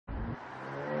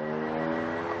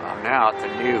I'm now at the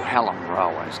new Hallam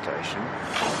Railway station,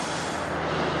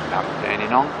 up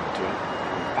Dandenong to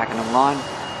Pakenham line.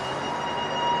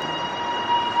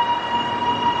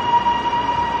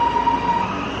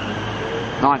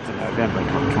 Ninth of November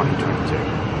 2022.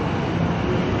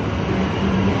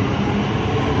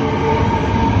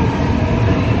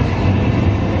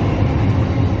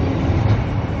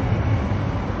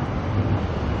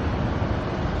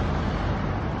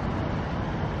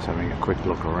 Having a quick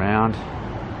look around.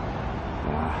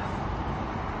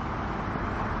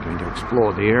 Going to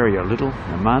explore the area a little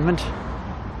in a moment,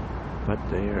 but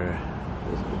they're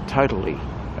totally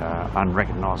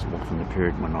unrecognisable from the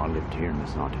period when I lived here in the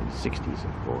 1960s,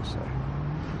 of course. So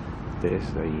there's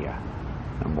the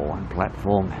number one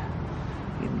platform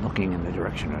in looking in the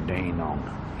direction of Dandenong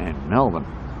and Melbourne.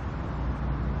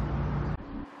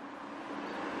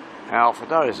 Now, for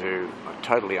those who are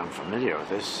totally unfamiliar with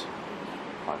this,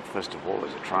 first of all,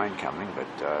 there's a train coming,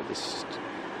 but this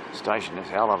station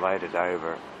is elevated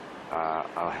over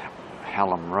a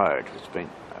Hallam Road. It's been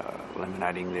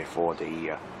eliminating, therefore,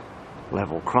 the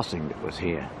level crossing that was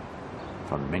here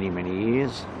for many, many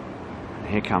years. And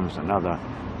here comes another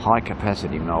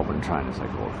high-capacity Melbourne train, as they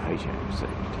call it,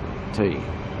 HMCT,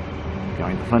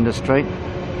 going to Flinders Street.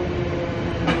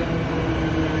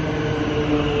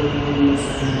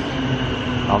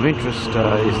 Of interest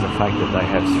is the fact that they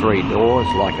have 3 doors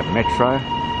like a metro,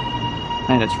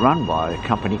 and it's run by a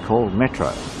company called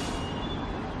Metro.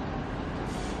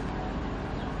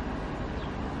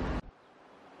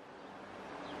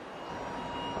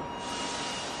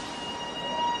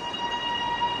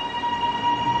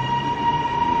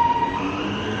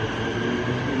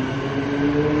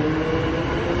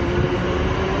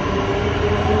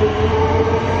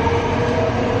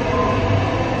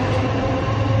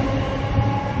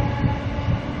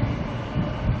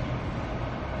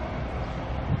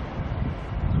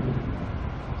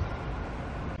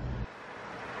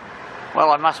 Well,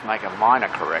 I must make a minor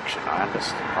correction. I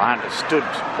understood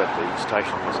that the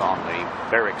station was on the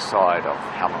Berwick side of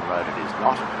Hallam Road. It is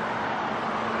not.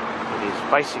 It is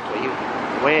basically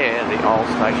where the old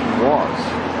station was.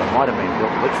 It might have been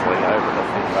built literally over the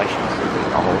foundations of the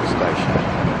old station.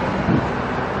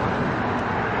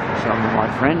 Some of my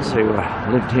friends who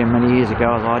lived here many years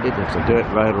ago, as I did, there's a dirt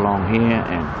road along here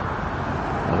and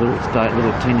a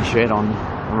little tin shed on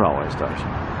the railway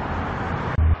station.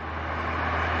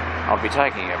 I'll be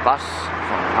taking a bus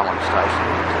from Hallam Station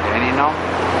to Dandenong.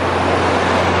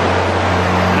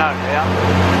 No doubt.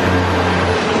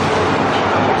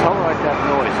 I'll tolerate that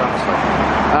noise, honestly.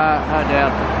 No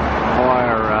doubt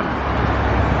via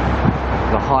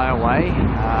the highway,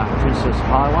 Princess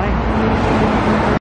Highway.